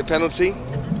England take the penalty.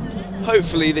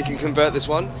 Hopefully they can convert this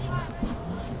one.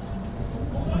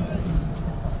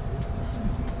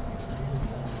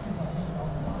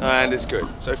 And it's good.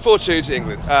 So 4-2 to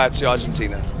England, to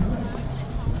Argentina.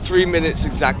 3 minutes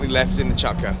exactly left in the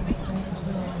chukker.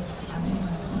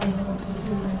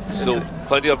 So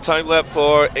plenty of time left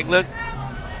for England.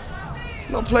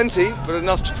 Not plenty, but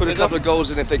enough to put a couple of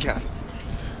goals in if they can.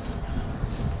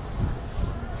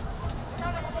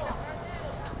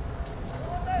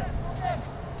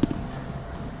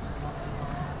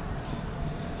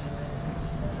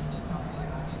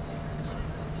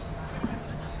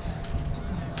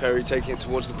 Perry taking it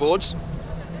towards the boards.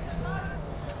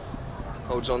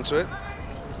 Holds on to it.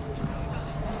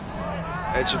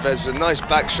 Echavez with a nice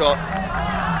back shot.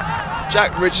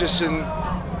 Jack Richardson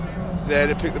there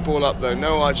to pick the ball up though.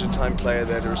 No Argentine player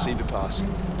there to receive the pass.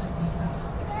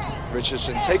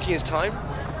 Richardson taking his time.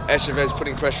 Echavez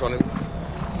putting pressure on him.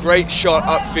 Great shot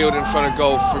upfield in front of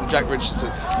goal from Jack Richardson.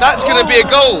 That's going to be a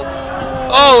goal.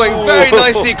 Oh, and very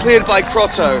nicely cleared by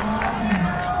Crotto.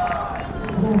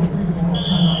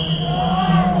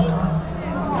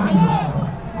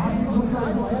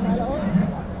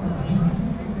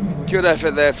 Good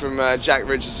effort there from Jack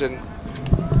Richardson.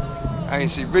 And you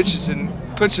see Richardson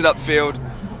puts it upfield.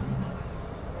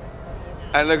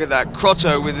 And look at that,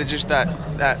 Crotto with just that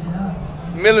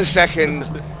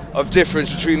millisecond of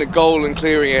difference between the goal and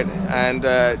clearing it and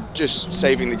just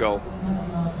saving the goal.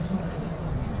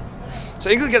 So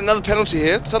England get another penalty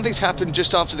here. Something's happened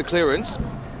just after the clearance.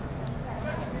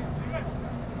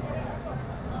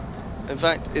 In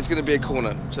fact, it's going to be a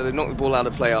corner. So they knocked the ball out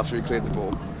of play after he cleared the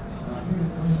ball.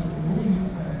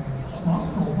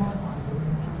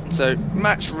 So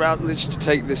Max Routledge to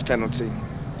take this penalty.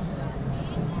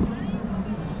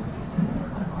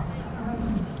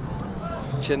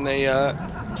 Can they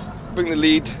bring the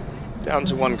lead down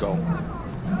to 1 goal?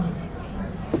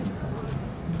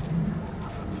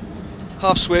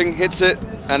 Half swing, hits it,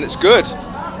 and it's good.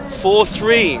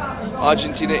 4-3,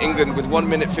 Argentina, England with 1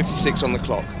 minute 56 on the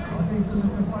clock.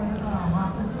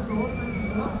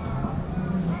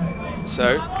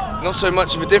 So, not so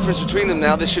much of a difference between them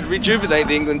now. This should rejuvenate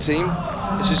the England team.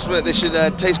 They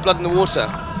should taste blood in the water,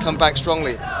 come back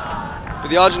strongly. But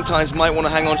the Argentines might want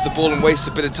to hang on to the ball and waste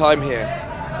a bit of time here.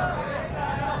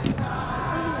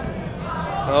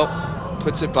 Oh,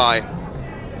 puts it by.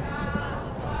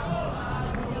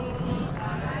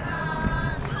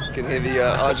 You can hear the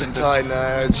Argentine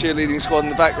cheerleading squad in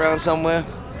the background somewhere.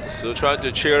 Still trying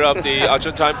to cheer up the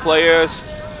Argentine players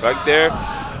right there.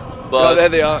 But oh, there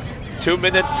they are. 2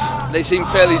 minutes. They seem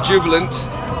fairly jubilant.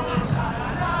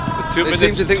 They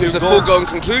seem to think there's a foregone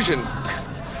conclusion.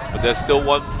 But there's still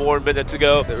 1 more minute to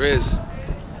go. There is.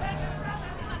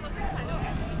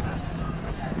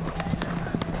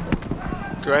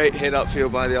 Great hit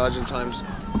upfield by the Argentines.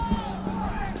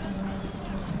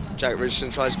 Jack Richardson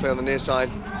tries to play on the near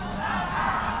side.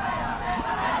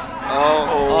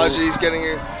 Oh, RG's getting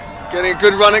a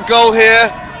good run at goal here.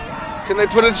 Can they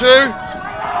put it through?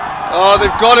 Oh,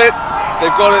 they've got it.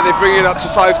 They've got it. They bring it up to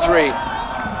 5-3.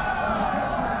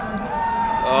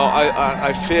 Oh,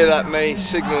 I fear that may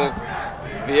signal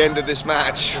the end of this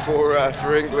match for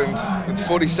England. With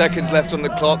 40 seconds left on the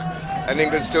clock, and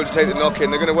England still to take the knock-in.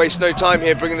 They're going to waste no time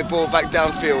here, bringing the ball back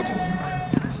downfield.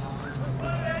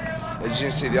 As you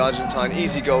can see, the Argentine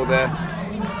easy goal there.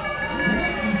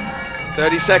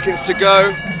 30 seconds to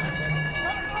go.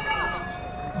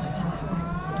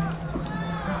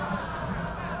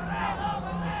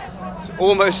 It's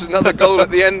almost another goal at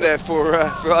the end there for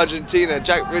Argentina.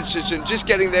 Jack Richardson just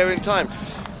getting there in time.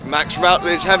 Max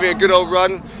Routledge having a good old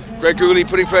run. Greg Gooley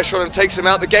putting pressure on him, takes him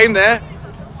out the game there.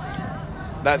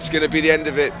 That's going to be the end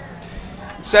of it.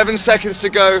 7 seconds to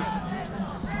go.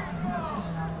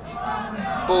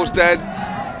 Ball's dead.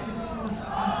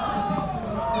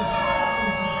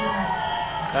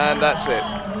 And that's it.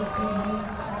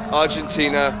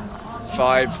 Argentina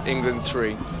 5, England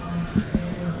 3.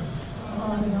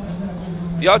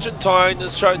 The Argentine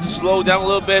is trying to slow down a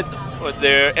little bit when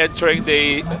they're entering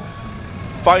the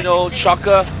final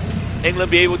chukka.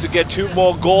 England be able to get 2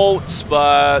 more goals,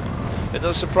 but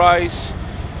no surprise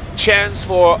chance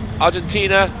for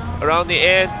Argentina around the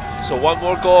end. So 1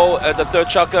 more goal at the 3rd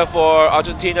chukka for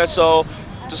Argentina. So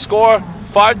the score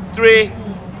 5-3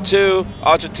 to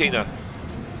Argentina.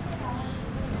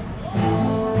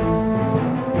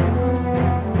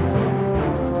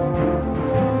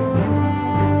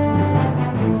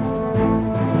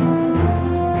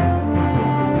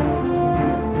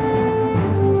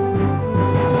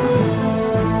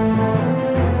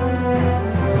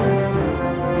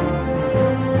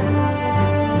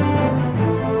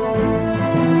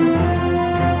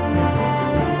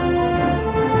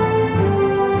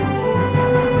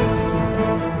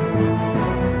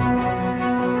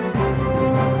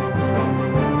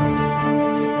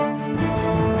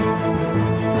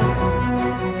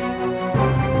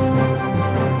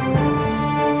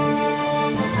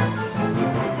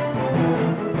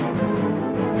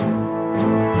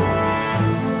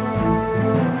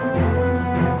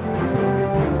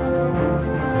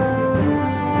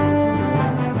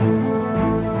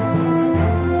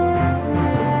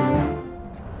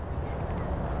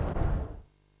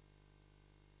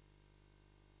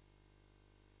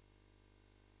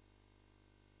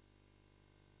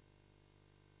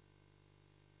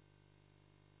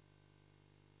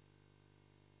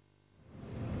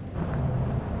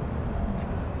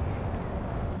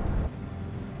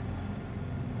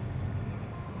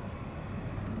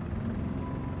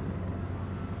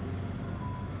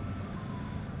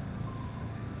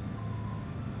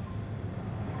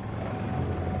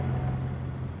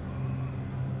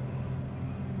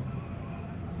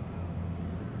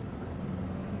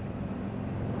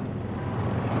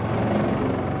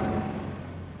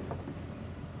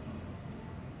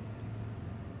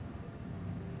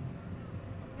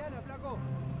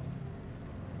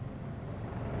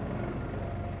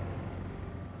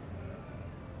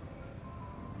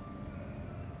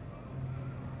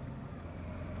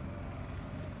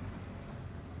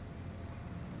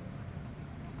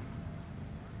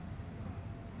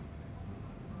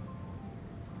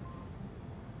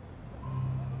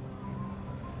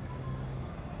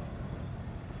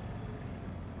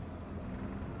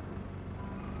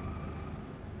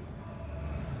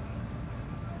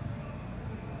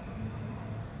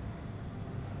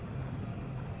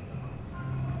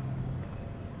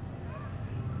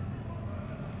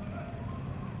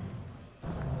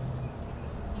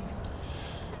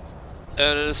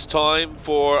 And it's time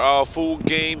for our full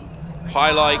game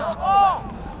highlight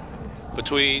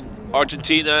between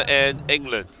Argentina and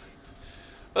England.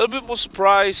 A little bit more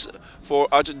surprise for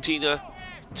Argentina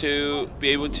to be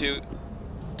able to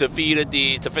defeat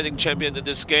the defending champion in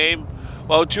this game.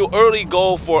 Well, too early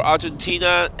goal for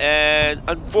Argentina and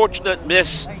unfortunate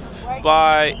miss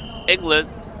by England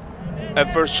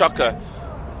at first shaka.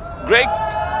 Great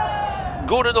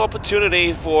golden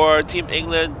opportunity for Team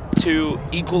England to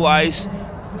equalize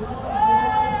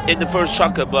in the first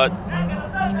shaka, but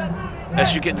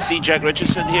as you can see, Jack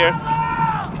Richardson here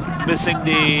missing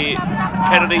the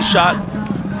penalty shot.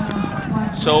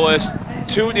 So it's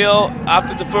 2-0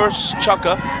 after the first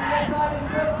chukka,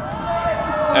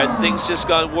 and things just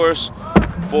got worse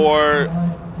for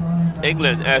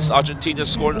England as Argentina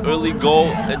scored an early goal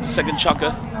in the second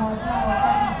chukka,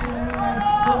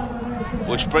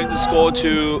 which brings the score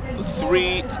to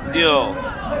 3-0.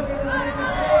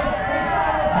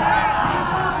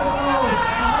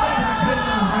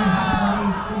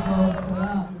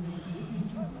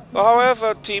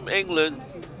 However, Team England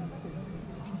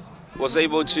was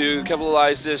able to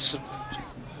capitalize this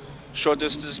short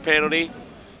distance penalty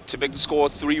to make the score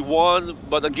 3-1.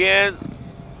 But again,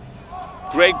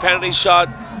 great penalty shot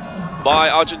by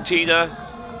Argentina,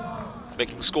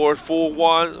 making score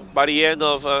 4-1 by the end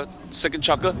of second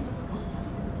chukka.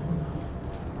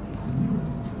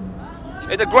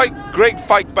 And a great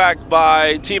fight back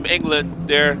by Team England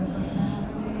there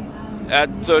at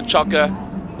third chukka.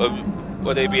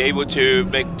 Will they be able to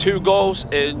make 2 goals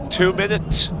in 2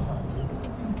 minutes?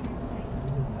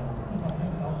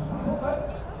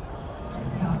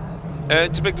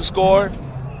 And to make the score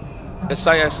as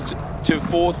high as to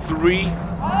 4-3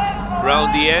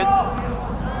 around the end.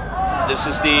 This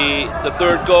is the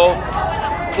third goal.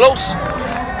 Close,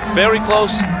 very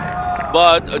close,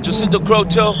 but Jacinto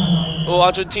Croto of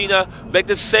Argentina make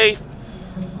the save.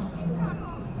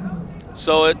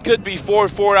 So it could be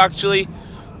 4-4 actually,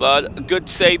 but a good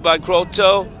save by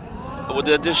Croto. With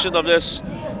the addition of this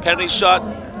penalty shot,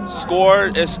 score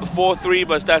is 4-3,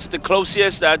 but that's the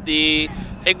closest that the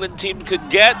England team could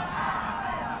get.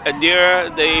 And near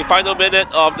the final minute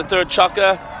of the third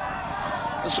chukka,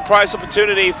 a surprise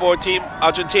opportunity for Team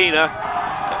Argentina,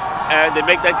 and they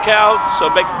make that count. So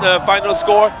make the final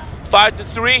score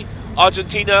 5-3.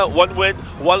 Argentina 1 win,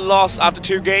 1 loss after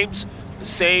 2 games.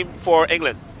 Same for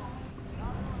England.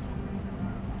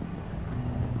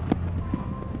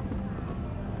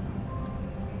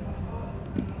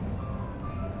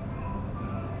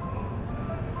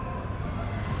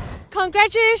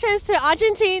 Congratulations to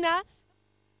Argentina.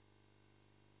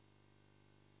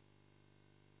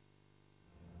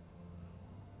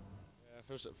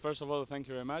 First of all, thank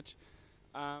you very much.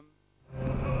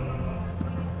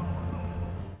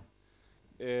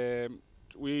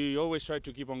 We always try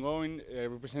to keep on going,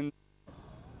 represent.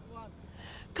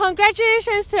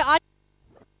 Congratulations to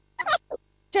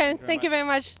Argentina. Thank you very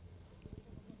much.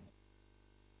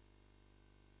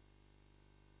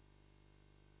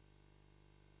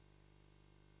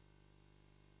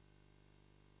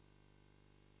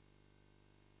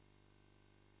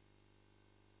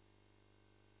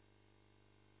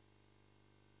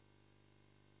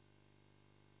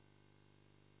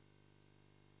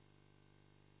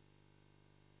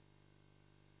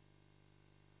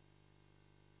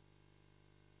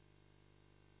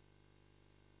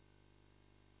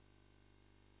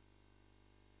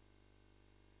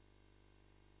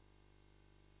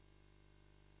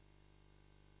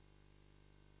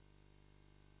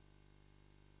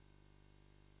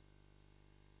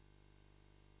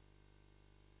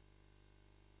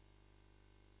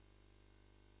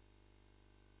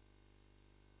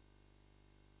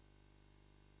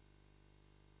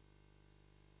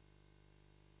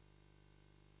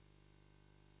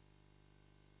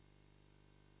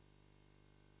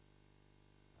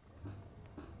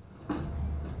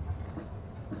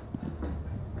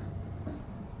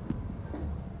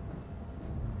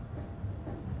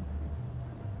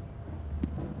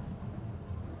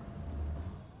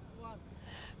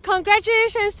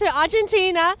 Congratulations to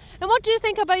Argentina. And what do you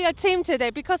think about your team today?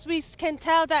 Because we can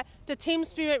tell that the team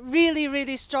spirit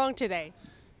really strong today.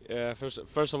 Yeah,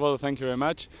 first of all, thank you very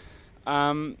much.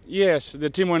 Yes, the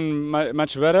team went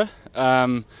much better.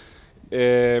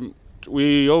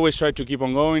 We always try to keep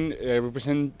on going.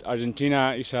 Represent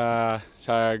Argentina is a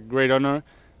great honor,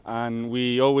 and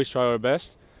we always try our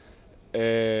best.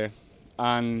 And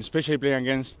especially playing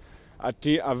against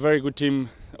a very good team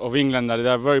of England that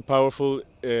are very powerful.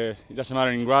 It doesn't matter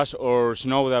in grass or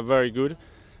snow, they're very good,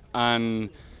 and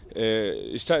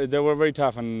they were very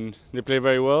tough and they played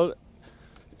very well,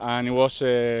 and it was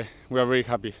we are very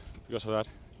happy because of that.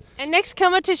 And next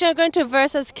competition, you're going to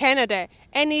versus Canada.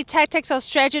 Any tactics or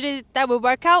strategy that will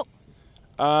work out?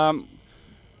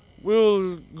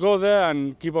 We'll go there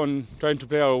and keep on trying to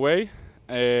play our way,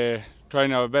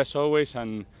 trying our best always,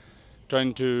 and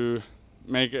trying to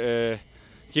make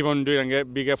keep on doing and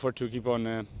get big effort to keep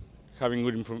on having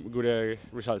good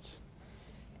results.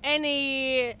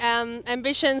 Any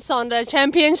ambitions on the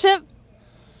championship?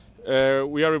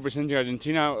 We are representing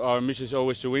Argentina. Our mission is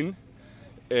always to win.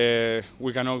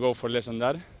 We cannot go for less than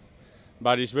that.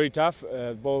 But it's very tough.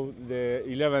 Both the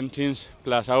 11 teams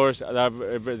plus ours,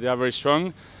 they are very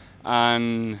strong.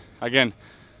 And again,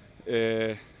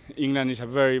 England is a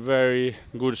very, very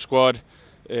good squad.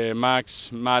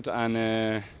 Max, Matt,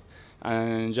 and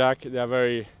Jack, they are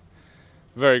very,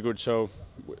 very good. So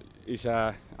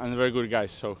and very good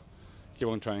guys. So keep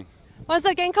on trying. Once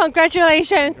again,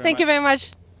 congratulations. Thank you very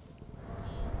much.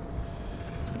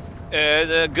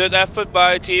 And a good effort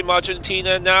by Team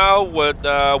Argentina now with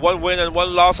 1 win and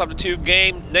 1 loss after 2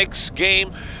 games. Next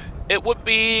game, it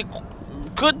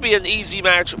could be an easy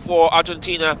match for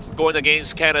Argentina going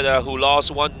against Canada, who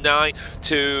lost 1-9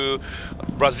 to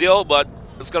Brazil. But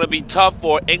it's going to be tough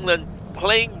for England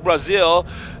playing Brazil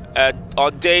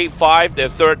on day 5, their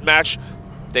 3rd match.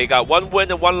 They got 1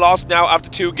 win and 1 loss now after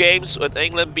 2 games, with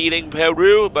England beating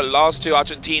Peru but lost to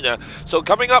Argentina. So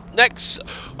coming up next,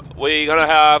 we're going to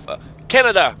have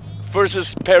Canada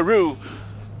versus Peru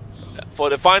for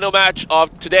the final match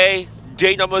of today,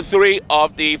 day number 3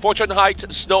 of the Fortune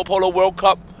Heights Snow Polo World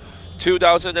Cup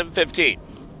 2015.